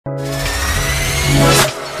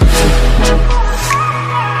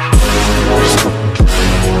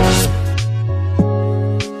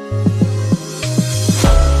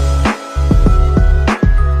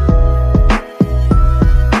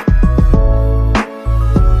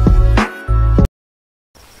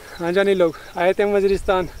हाँ जानी लोग आए थे हम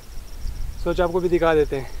वज़ीरिस्तान, सोचा आपको भी दिखा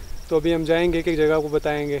देते हैं। तो अभी हम जाएंगे एक एक जगह को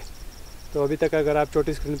बताएंगे। तो अभी तक अगर आप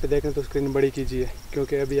छोटी स्क्रीन पे देखें तो स्क्रीन बड़ी कीजिए,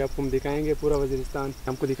 क्योंकि अभी आपको हम दिखाएंगे पूरा वज़ीरिस्तान,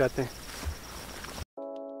 हमको दिखाते हैं।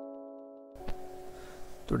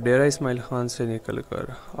 तो डेरा इस्माइल खान से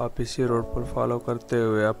निकलकर आप इसी रोड पर फॉलो करते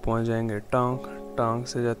हुए आप पहुंच जाएंगे टांग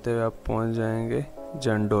से जाते हुए आप पहुंच जाएंगे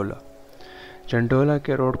जंडोला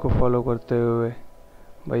के रोड को फॉलो करते हुए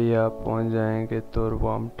भैया आप पहुंच जाएंगे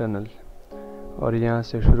तोरवाम टनल, और यहाँ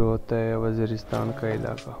से शुरू होता है वज़ीरिस्तान का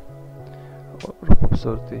इलाका और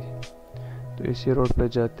खूबसूरती। तो इसी रोड पे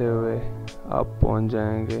जाते हुए आप पहुंच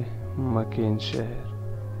जाएंगे मकीन शहर।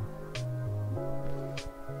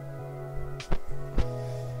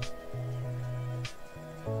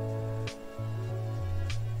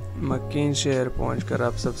 मकीन शहर पहुंचकर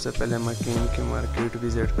आप सबसे पहले मकीन की मार्केट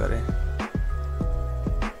विजिट करें।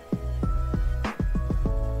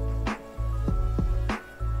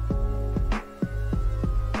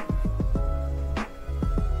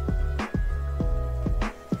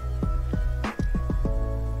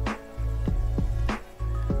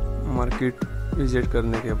 मार्केट विजिट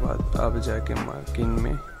करने के बाद आप जाके मकीन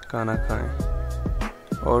में खाना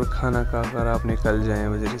खाएं, और खाना खाकर आप निकल जाएं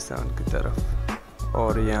वज़ीरिस्तान की तरफ,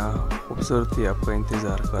 और यहाँ खूबसूरती आपका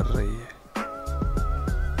इंतज़ार कर रही है।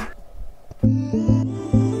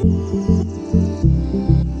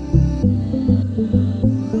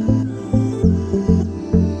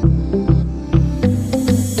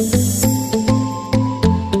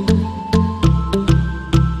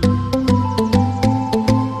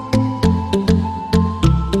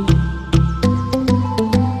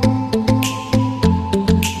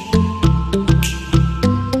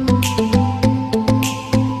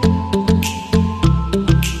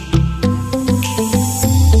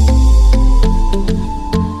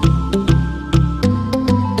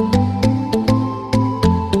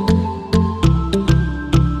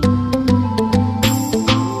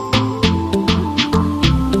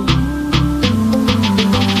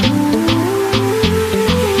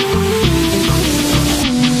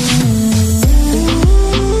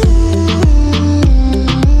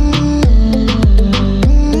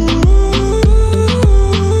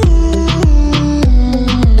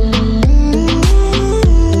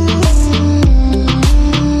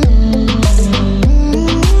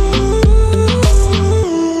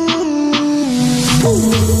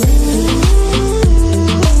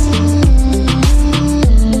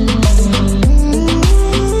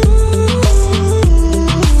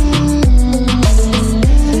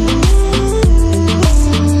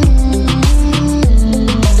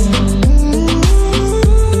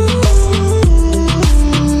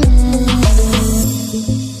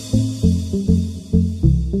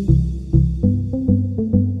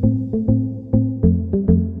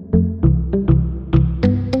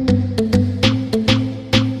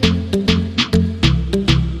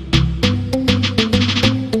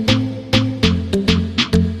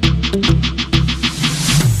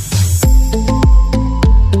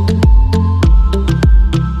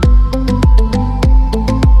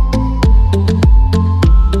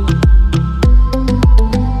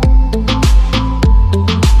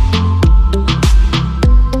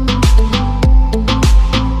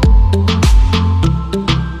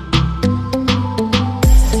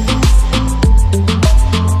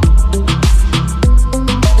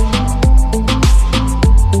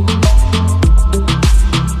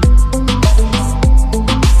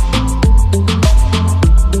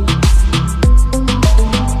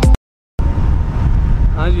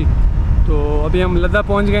 अभी हम लद्दाख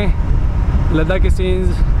पहुंच गए। लद्दाख के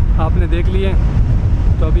सीन्स आपने देख लिए।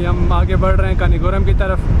 तो अभी हम आगे बढ़ रहे हैं काराकोरम की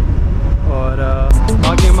तरफ, और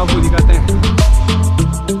बाकी हम आपको दिखाते हैं।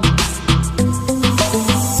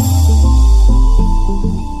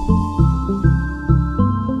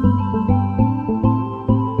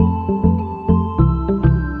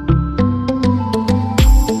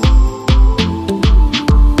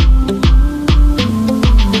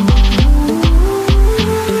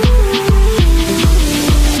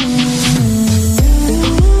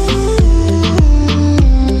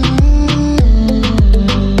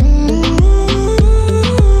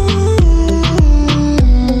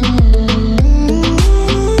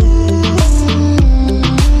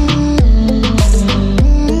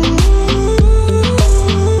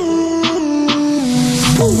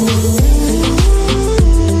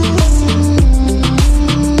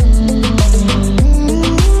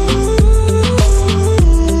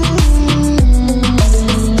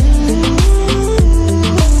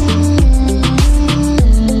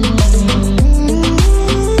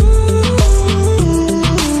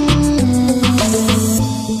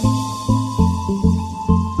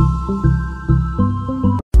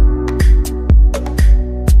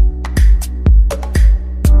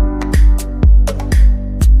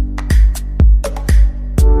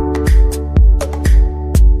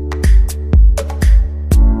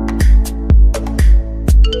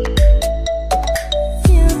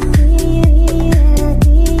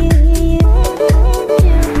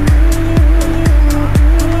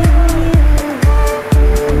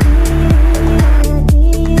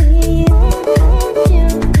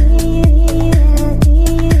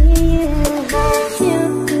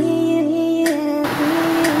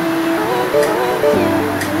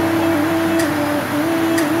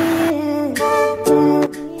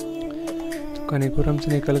 कनीपुरम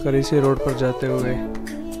से निकल कर इसी रोड पर जाते हुए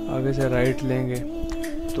आगे से राइट लेंगे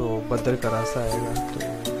तो बदर का रास्ता आएगा।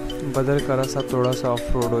 तो बदर का रास्ता थोड़ा सा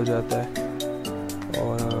ऑफ रोड हो जाता है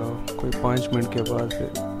और कोई 5 मिनट के बाद फिर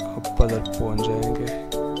आप बदर पहुंच जाएंगे।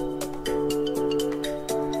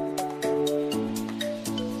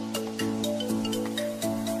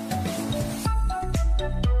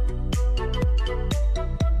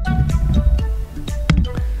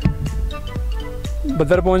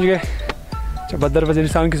 बदर पहुंच गए। अच्छा, बदर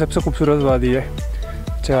वज़ीरिस्तान की सबसे खूबसूरत वादी है।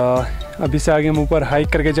 अच्छा, अभी से आगे हम ऊपर हाइक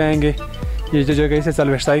करके जाएंगे। ये जो जगह इसे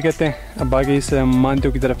चलवस्ताई कहते हैं। अब आगे इस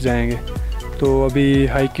मानतियों की तरफ जाएंगे। तो अभी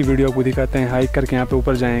हाइक की वीडियो आपको दिखाते हैं। हाइक करके यहाँ पे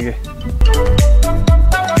ऊपर जाएंगे।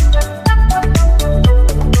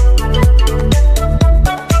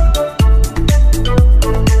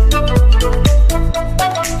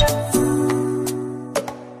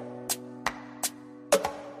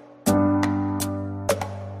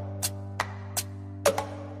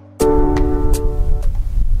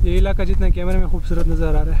 ये इलाका जितना कैमरे में खूबसूरत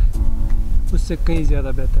नज़र आ रहा है उससे कहीं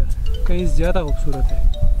ज़्यादा बेहतर, कहीं ज़्यादा खूबसूरत है।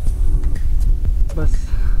 बस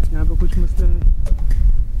यहाँ पे कुछ मसले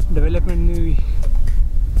हैं, डेवलपमेंट नहीं हुई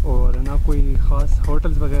और ना कोई ख़ास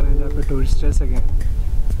होटल्स वगैरह हैं जहाँ पे टूरिस्ट रह सकें।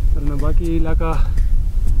 वरना बाकी इलाका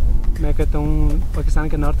मैं कहता हूँ पाकिस्तान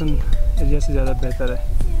के नॉर्थन एरिया से ज़्यादा बेहतर है।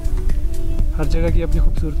 हर जगह की अपनी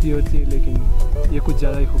खूबसूरती होती है, लेकिन ये कुछ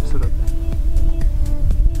ज़्यादा ही खूबसूरत है।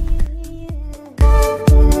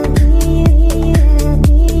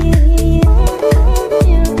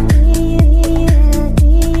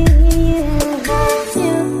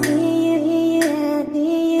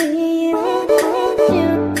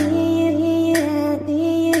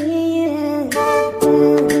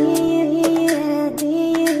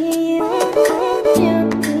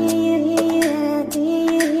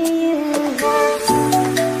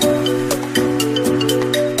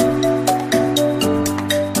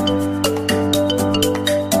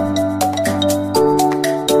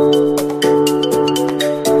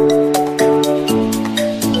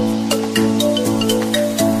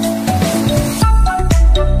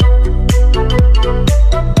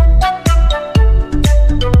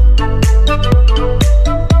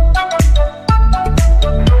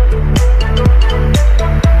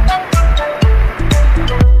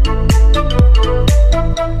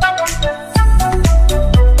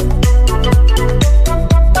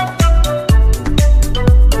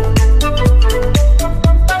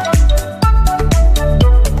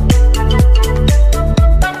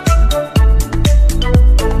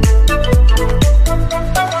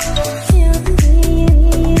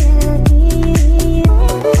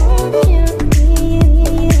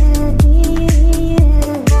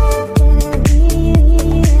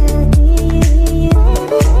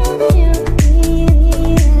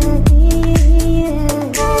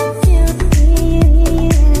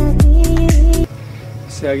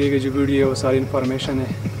 आगे की जो वीडियो है वो सारी इन्फॉर्मेशन है,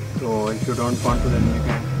 तो if you don't want to then you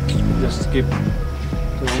can just skip.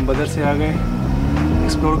 तो हम बदर से आ गए।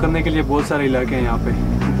 एक्सप्लोर करने के लिए बहुत सारे इलाके हैं यहाँ पे,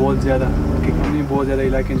 बहुत ज़्यादा कि कमी, बहुत ज़्यादा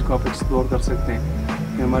इलाके हैं जिसको आप एक्सप्लोर कर सकते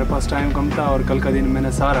हैं। हमारे पास टाइम कम था और कल का दिन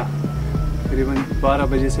मैंने सारा तकरीबन 12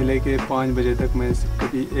 बजे से लेके 5 बजे तक मैं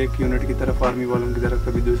कभी एक यूनिट की तरफ आर्मी वालों की तरफ,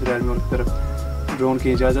 कभी दूसरे आर्मी वालों की तरफ ड्रोन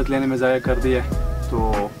की इजाज़त लेने में ज़ाया कर दिया।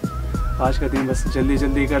 तो आज का दिन बस जल्दी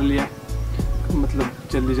जल्दी कर लिया, मतलब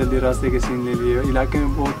जल्दी जल्दी रास्ते के सीन ले लिए। इलाके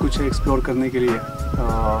में बहुत कुछ है एक्सप्लोर करने के लिए।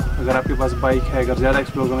 अगर आपके पास बाइक है, अगर ज़्यादा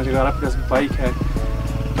एक्सप्लोर करना चाहिए, अगर आपके पास बाइक है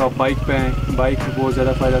तो आप बाइक पे आएँ। बाइक में बहुत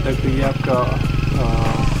ज़्यादा फ़ायदा था कि ये आपका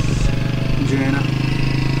जो है ना,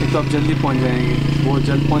 एक तो आप जल्दी पहुंच जाएंगे, बहुत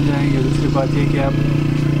जल्द पहुंच जाएंगे। दूसरी बात ये कि आप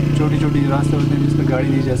छोटी छोटी रास्ते होते हैं जिसमें गाड़ी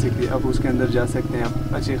नहीं जा सकती, आप उसके अंदर जा सकते हैं,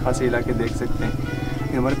 आप अच्छे खासे इलाके देख सकते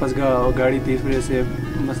हैं। हमारे पास गाड़ी थी, इस वजह से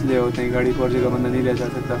मसले होते हैं, गाड़ी को और जगह बंदा नहीं ले जा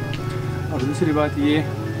सकता। और दूसरी बात ये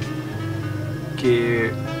कि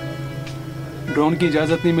ड्रोन की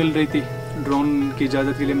इजाज़त नहीं मिल रही थी। ड्रोन की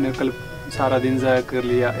इजाज़त के लिए हमने कल सारा दिन ज़ाया कर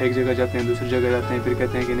लिया। एक जगह जाते हैं, दूसरी जगह जाते हैं, फिर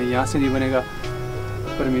कहते हैं कि नहीं यहाँ से नहीं बनेगा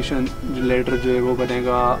परमिशन, जो लेटर जो है वो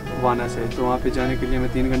बनेगा वाना से। तो वहाँ पे जाने के लिए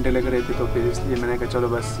हमें 3 घंटे लग रहे थे। तो फिर इसलिए मैंने कहा चलो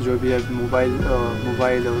बस जो भी है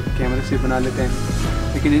मोबाइल और कैमरे से बना लेते हैं।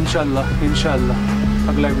 लेकिन इंशाल्लाह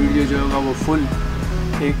अगला वीडियो जो होगा वो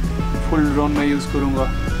फुल ड्रोन में यूज़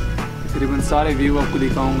करूँगा। तकरीबन सारे व्यू आपको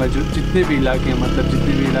दिखाऊंगा, जो जितने भी इलाके हैं, मतलब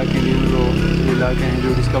जितने भी इलाके हैं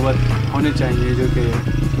जो डिस्कवर होने चाहिए, जो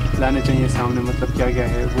कि लाने चाहिए सामने, मतलब क्या क्या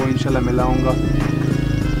है वो इंशाल्लाह मैं लाऊंगा।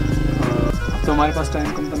 अब तो हमारे पास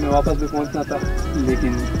टाइम कम था, मैं वापस भी पहुंचना था,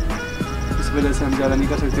 लेकिन इस वजह से हम ज़्यादा नहीं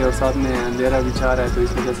कर सकते और साथ में अंधेरा भी छा रहा है, तो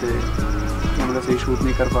इस वजह से कैमरा से शूट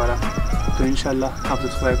नहीं कर पा रहा। तो इंशाल्लाह आप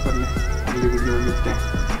सब्सक्राइब कर लें, अगली वीडियो में मिलते हैं।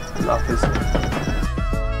 अल्लाह हाफ़िज़।